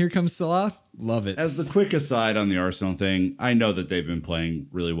 nothing. Here comes Salah. Love it. As the quick aside on the Arsenal thing, I know that they've been playing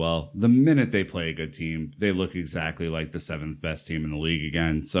really well. The minute they play a good team, they look exactly like the 7th best team in the league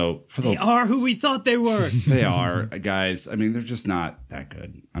again. So for They the are who we thought they were. they are guys. I mean, they're just not that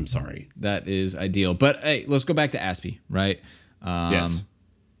good. I'm sorry. That is ideal. But hey, let's go back to Aspie, right? Yes.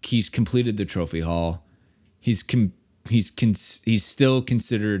 He's completed the trophy haul. He's still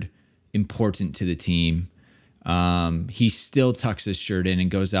considered important to the team. He still tucks his shirt in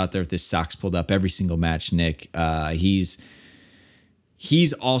and goes out there with his socks pulled up every single match. Nick, he's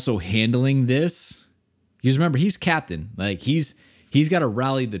also handling this. Because remember, he's captain. Like he's got to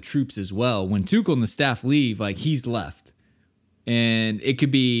rally the troops as well. When Tuchel and the staff leave, like he's left. And it could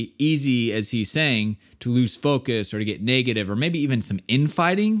be easy, as he's saying, to lose focus or to get negative or maybe even some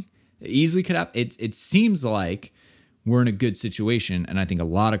infighting. It easily could happen. It seems like we're in a good situation. And I think a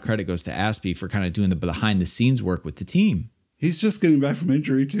lot of credit goes to Aspie for kind of doing the behind the scenes work with the team. He's just getting back from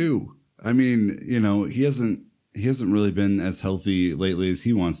injury too. I mean, you know, he hasn't really been as healthy lately as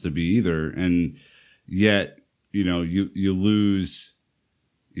he wants to be either. And yet, you know, you lose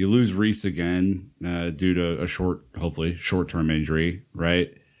Reece again due to a hopefully short-term injury,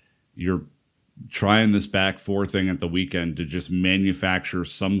 right? You're trying this back four thing at the weekend to just manufacture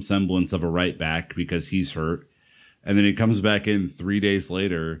some semblance of a right back because he's hurt. And then he comes back in 3 days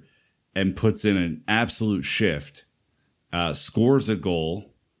later and puts in an absolute shift, scores a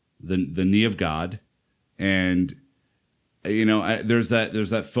goal, the knee of God. And, you know, there's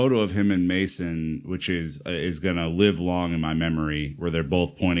that photo of him and Mason, which is going to live long in my memory, where they're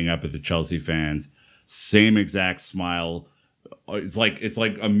both pointing up at the Chelsea fans. Same exact smile. It's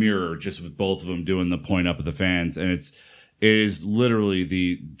like a mirror, just with both of them doing the point up at the fans. And it is literally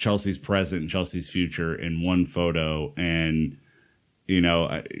the Chelsea's present and Chelsea's future in one photo. And, you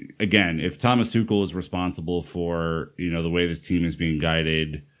know, again, if Thomas Tuchel is responsible for, you know, the way this team is being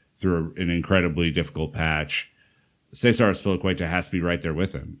guided through an incredibly difficult patch, Cesar Azpilicueta has to be right there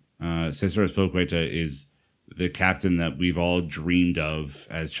with him. Cesar Azpilicueta is the captain that we've all dreamed of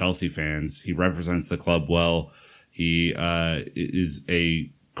as Chelsea fans. He represents the club well. He is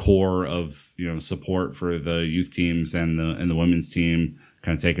a core of, you know, support for the youth teams and the women's team,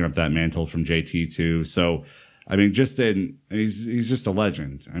 kind of taking up that mantle from JT too. So, I mean, he's just a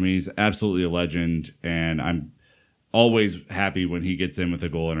legend. I mean, he's absolutely a legend, and I'm always happy when he gets in with a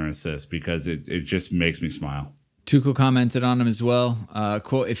goal and an assist because it just makes me smile. Tuchel commented on him as well.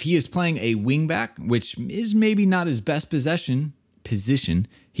 Quote, if he is playing a wingback, which is maybe not his best position,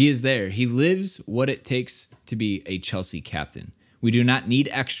 he is there. He lives what it takes to be a Chelsea captain. We do not need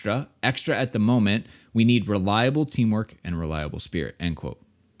extra at the moment. We need reliable teamwork and reliable spirit, end quote.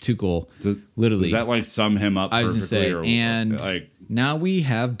 Tuchel, literally. Does that like sum him up I was perfectly? going to say, and like, now we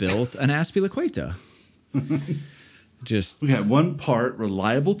have built an Azpilicueta. We got one part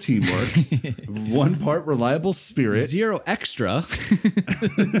reliable teamwork, one part reliable spirit. 0 extra.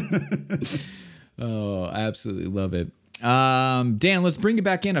 Oh, I absolutely love it. Dan, let's bring it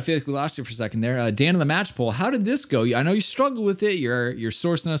back in. I feel like we lost you for a second there. Dan, in the match poll, how did this go? I know you struggled with it. You're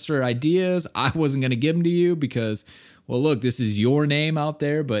sourcing us for ideas. I wasn't going to give them to you because, well, look, this is your name out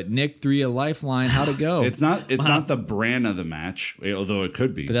there. But Nick threw you a lifeline. How'd it go? It's not the brand of the match, although it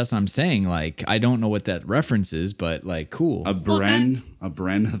could be. But that's what I'm saying. Like, I don't know what that reference is, but like, cool. A brand of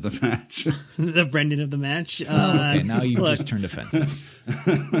the match. The Brendan of the match. Okay, now you've just turned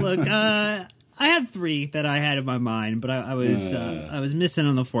offensive. Look, I had 3 that I had in my mind, but I was missing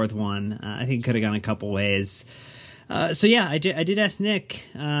on the 4th one. I think it could have gone a couple ways. So yeah, I did ask Nick.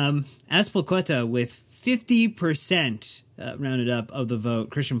 Azpilicueta with 50% rounded up of the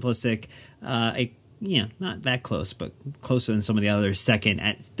vote. Christian Pulisic, not that close, but closer than some of the others. Second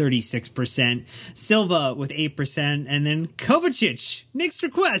at 36%. Silva with 8%, and then Kovacic, Nick's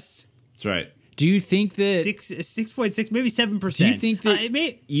request. That's right. Do you think that 6.6, maybe 7%? Do you think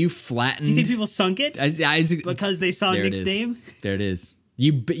that you flattened? Do you think people sunk it because they saw Nick's name? There it is.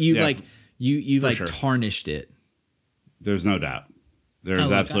 You sure. tarnished it. There's no doubt.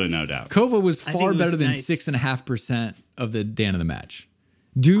 There's absolutely no doubt. Kova was far better than nice. 6.5% of the Dan of the match.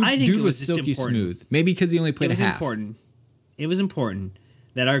 Dude was silky smooth. Maybe because he only played a half. It was important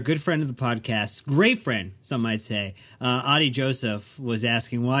that our good friend of the podcast, great friend, some might say, Adi Joseph, was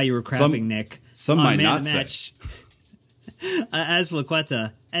asking why you were crapping Nick. Some on might Man not of the say. Match,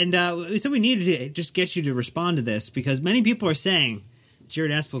 Azpilicueta. And we said we needed to just get you to respond to this because many people are saying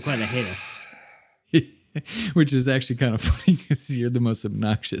Jared Azpilicueta hater. Which is actually kind of funny because you're the most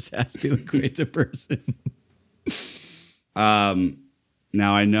obnoxious Azpilicueta person.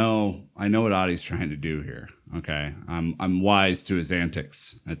 Now I know what Adi's trying to do here. Okay, I'm wise to his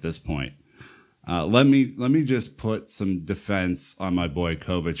antics at this point. Let me just put some defense on my boy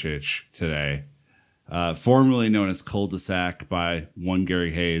Kovacic today, formerly known as Cul-de-sac by one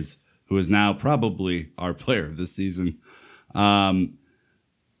Gary Hayes, who is now probably our player of the season.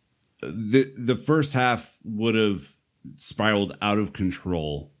 The first half would have spiraled out of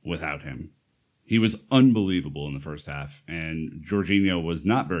control without him. He was unbelievable in the first half, and Jorginho was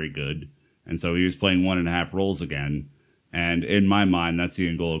not very good, and so he was playing 1.5 roles again. And in my mind, that's the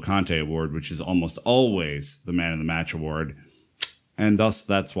N'Golo Kante award, which is almost always the man of the match award, and thus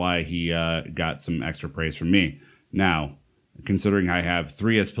that's why he got some extra praise from me. Now, considering I have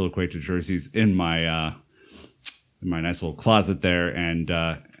 3 Azpilicueta jerseys in my nice little closet there, and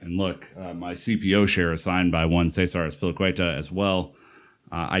look, my CPO share is signed by one Cesar Azpilicueta as well.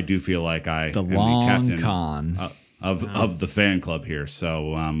 I do feel like I am the captain of the fan club here.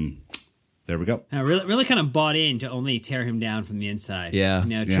 So there we go. I really kind of bought in to only tear him down from the inside. Yeah.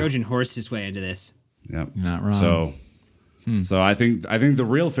 Trojan horsed his way into this. Yep. Not wrong. So I think the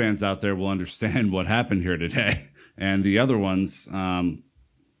real fans out there will understand what happened here today, and the other ones. All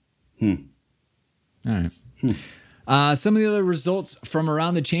right. Some of the other results from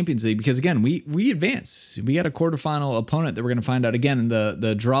around the Champions League, because again, we advance. We got a quarterfinal opponent that we're going to find out again, and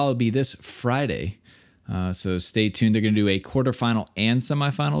the draw will be this Friday. So stay tuned. They're going to do a quarterfinal and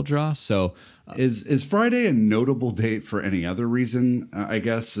semifinal draw. So is Friday a notable date for any other reason? I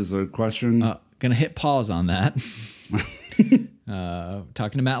guess is a question. Going to hit pause on that.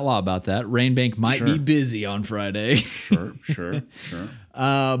 Talking to Matt Law about that. Rainbank might be busy on Friday. Sure.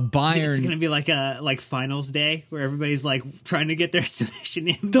 Bayern. It's going to be like finals day where everybody's like trying to get their submission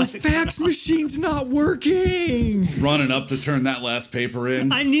in. The fax machine's not working. Running up to turn that last paper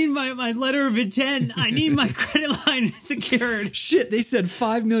in. I need my letter of intent. I need my credit line secured. Shit, they said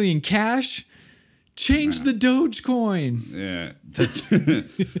 5 million cash. Change the Dogecoin. Yeah.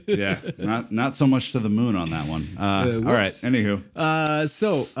 Yeah. Not so much to the moon on that one. All right. Anywho.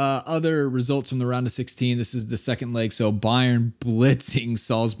 So other results from the round of 16. This is the second leg. So Bayern blitzing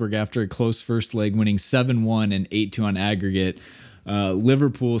Salzburg after a close first leg, winning 7-1 and 8-2 on aggregate.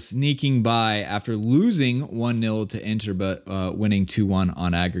 Liverpool sneaking by after losing 1-0 to Inter, but winning 2-1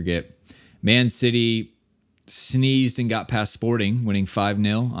 on aggregate. Man City sneezed and got past Sporting, winning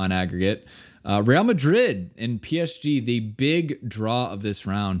 5-0 on aggregate. Real Madrid and PSG, the big draw of this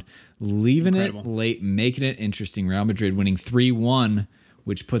round, leaving it late, making it interesting. Real Madrid winning 3-1,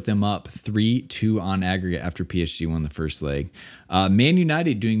 which put them up 3-2 on aggregate after PSG won the first leg. Man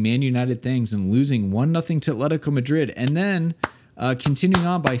United doing Man United things and losing 1-0 to Atletico Madrid, and then continuing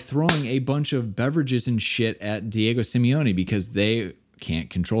on by throwing a bunch of beverages and shit at Diego Simeone because they can't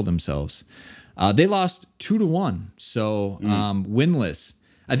control themselves. They lost 2-1, so winless.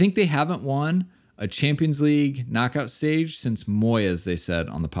 I think they haven't won a Champions League knockout stage since Moyes, they said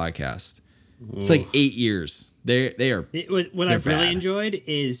on the podcast. It's like 8 years. What I've really enjoyed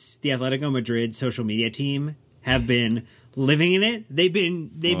is the Atletico Madrid social media team have been living in it. They've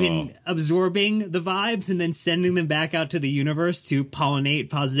been absorbing the vibes and then sending them back out to the universe to pollinate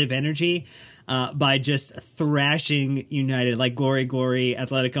positive energy. By just thrashing United, like glory, glory,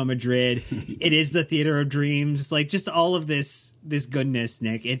 Atletico Madrid. It is the theater of dreams. Like just all of this goodness,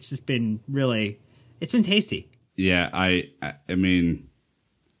 Nick. It's just been it's been tasty. Yeah, I mean,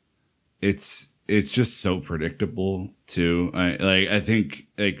 it's just so predictable too. I think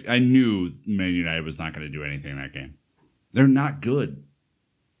I knew Man United was not going to do anything in that game. They're not good.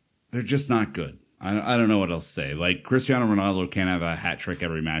 They're just not good. I don't know what else to say. Like, Cristiano Ronaldo can't have a hat trick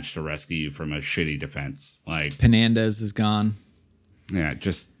every match to rescue you from a shitty defense. Like, Penandes is gone. Yeah,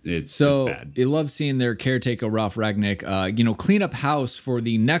 it's bad. You love seeing their caretaker, Ralph Ragnick, clean up house for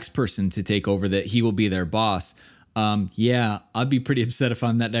the next person to take over, that he will be their boss. Yeah, I'd be pretty upset if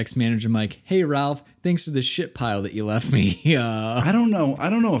I'm that next manager. I'm like, hey, Ralph, thanks for the shit pile that you left me. I don't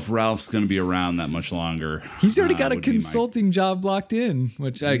know if Ralph's going to be around that much longer. He's already got a consulting job locked in,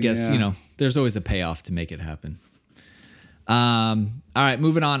 which I guess, there's always a payoff to make it happen. All right,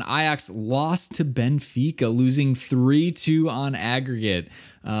 moving on. Ajax lost to Benfica, losing 3-2 on aggregate.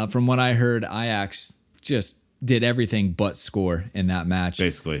 From what I heard, Ajax just did everything but score in that match.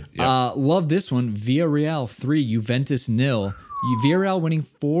 Basically, yeah. Love this one. Villarreal 3, Juventus 0. Villarreal winning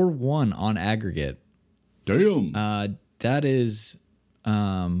 4-1 on aggregate. Damn. That is...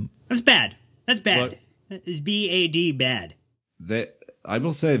 That's bad. That's bad. That is BAD bad. I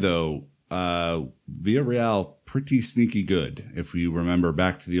will say, though, Villarreal pretty sneaky good if you remember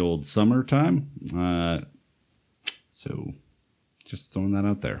back to the old summertime. So just throwing that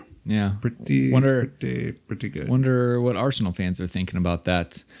out there. Yeah. Pretty good. Wonder what Arsenal fans are thinking about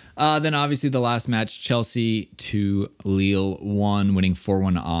that. Then obviously the last match, Chelsea to Lille 1, winning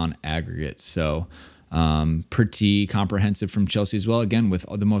 4-1 on aggregate. So pretty comprehensive from Chelsea as well. Again, with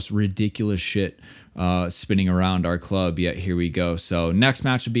the most ridiculous shit spinning around our club. Yet here we go. So next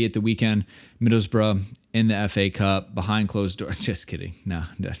match will be at the weekend. Middlesbrough in the FA Cup behind closed doors. Just kidding. No,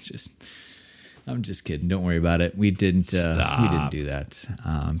 I'm just kidding. Don't worry about it. We didn't do that.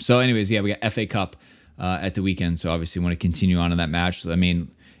 So anyways, yeah, we got FA Cup at the weekend. So obviously want to continue on in that match. I mean,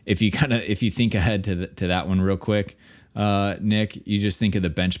 if you think ahead to that one real quick, Nick, you just think of the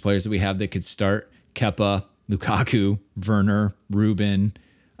bench players that we have that could start: Kepa, Lukaku, Werner, Ruben,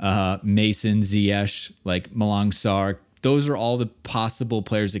 Mason, Ziyech, like Malang Sarr. Those are all the possible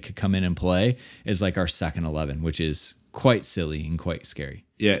players that could come in and play as like our second 11, which is quite silly and quite scary.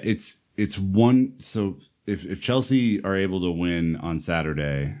 Yeah, it's one. So if Chelsea are able to win on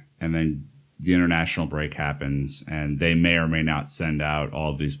Saturday and then the international break happens and they may or may not send out all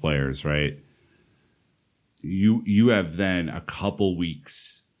of these players, right? You have then a couple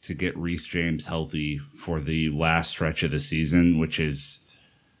weeks to get Reece James healthy for the last stretch of the season, which is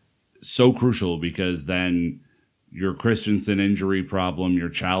so crucial because then your Christensen injury problem, your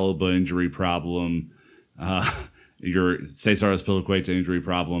Chalobah injury problem, your Cesar Azpilicueta injury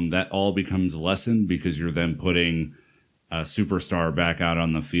problem, that all becomes lessened because you're then putting a superstar back out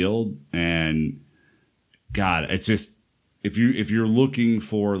on the field. And God, it's just if you're looking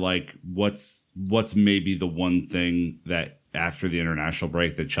for like what's maybe the one thing that after the international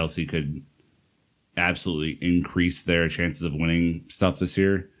break that Chelsea could absolutely increase their chances of winning stuff this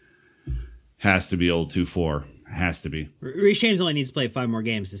year, has to be old 2-4. Has to be. Reece James only needs to play 5 more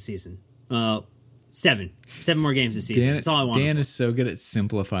games this season. 7 more games this season. That's all I want. Dan is so good at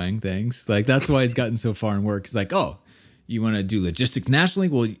simplifying things. Like that's why he's gotten so far in work. He's like, oh, you want to do logistics nationally?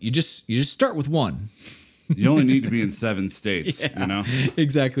 Well, you just start with 1. You only need to be in 7 states. Yeah, you know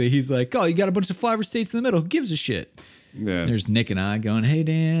exactly. He's like, oh, you got a bunch of flyover states in the middle. Who gives a shit? Yeah. There's Nick and I going, hey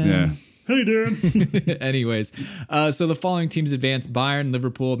Dan. Yeah. Hey, Dan. Anyways, so the following teams advanced: Bayern,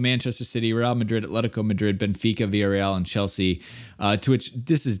 Liverpool, Manchester City, Real Madrid, Atletico Madrid, Benfica, Villarreal, and Chelsea. To which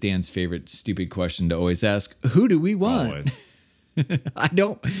this is Dan's favorite stupid question to always ask: who do we want? Always. I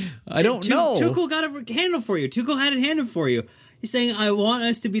don't know. Tuchel got it handled for you. Tuchel had it handled for you. He's saying, I want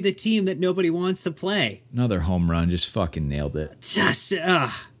us to be the team that nobody wants to play. Another home run. Just fucking nailed it. Just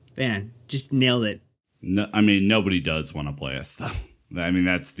nailed it. No, I mean, nobody does want to play us, though. I mean,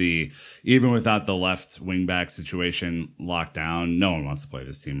 that's even without the left wing back situation locked down, no one wants to play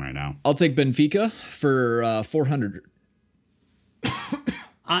this team right now. I'll take Benfica for 400.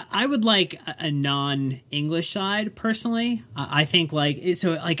 I would like a non-English side, personally. I think, like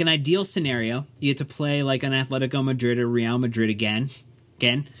an ideal scenario, you get to play like an Atletico Madrid or Real Madrid again.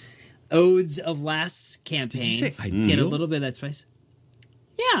 Odes of last campaign. Did you say ideal? Get a little bit of that spice.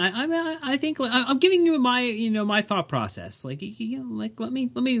 Yeah, I think I'm giving you my thought process. Like let me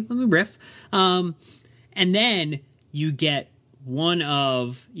riff, and then you get one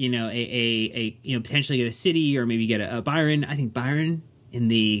of a potentially get a City or maybe get a Bayern. I think Bayern in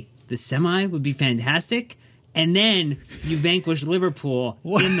the semi would be fantastic, and then you vanquish Liverpool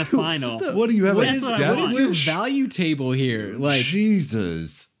in the final. What do you have? What is your value table here? Like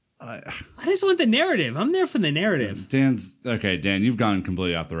Jesus. I just want the narrative. I'm there for the narrative. Dan, you've gone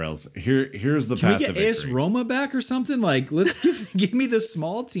completely off the rails. Here's the path to victory. Can we get AS Roma back or something? Like, let's give me the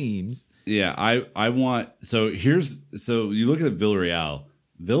small teams. Yeah, I want. So you look at Villarreal.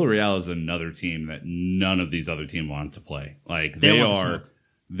 Villarreal is another team that none of these other teams want to play. Like they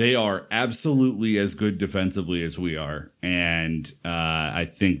are absolutely as good defensively as we are, and I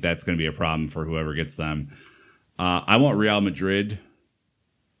think that's going to be a problem for whoever gets them. I want Real Madrid.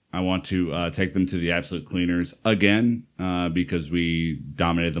 I want to take them to the absolute cleaners again because we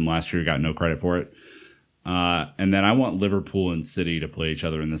dominated them last year, got no credit for it. And then I want Liverpool and City to play each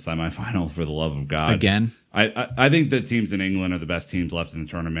other in the semifinal for the love of God. Again? I think the teams in England are the best teams left in the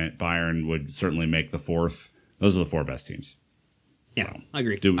tournament. Bayern would certainly make the 4th. Those are the 4 best teams. Yeah, so, I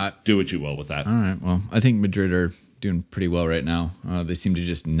agree. Do what you will with that. All right. Well, I think Madrid are doing pretty well right now. They seem to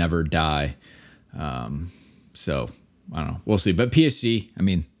just never die. So, I don't know. We'll see. But PSG, I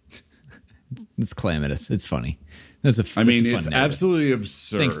mean... It's calamitous. It's funny. It's absolutely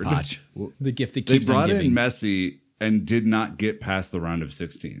absurd. Thanks, Poch. The gift that they keeps on brought giving. in Messi and did not get past the round of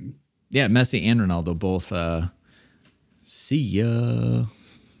 16. Yeah, Messi and Ronaldo both. See ya,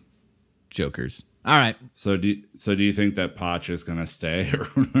 jokers. All right. So do you think that Poch is going to stay or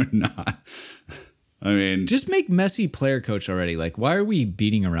not? I mean, Just make Messi player coach already. Like, why are we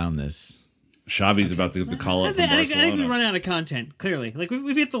beating around this? Xavi's about to get the call up from I think we Barcelona. run out of content. Clearly, like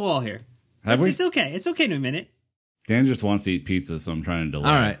we've hit the wall here. Have we? It's okay. It's okay to admit it. Dan just wants to eat pizza, so I'm trying to delay.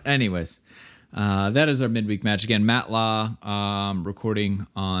 All right. Anyways, that is our midweek match. Again, Matt Law recording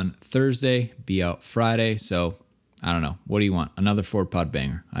on Thursday, be out Friday. So I don't know. What do you want? Another 4-pod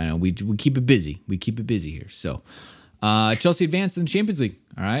banger. I know we keep it busy. We keep it busy here. So Chelsea advanced in the Champions League.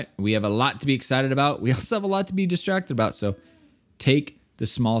 All right. We have a lot to be excited about. We also have a lot to be distracted about. So take the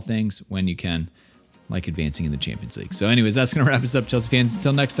small things when you can, like advancing in the Champions League. So anyways, that's going to wrap us up, Chelsea fans.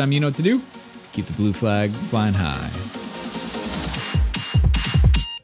 Until next time, you know what to do. Keep the blue flag flying high.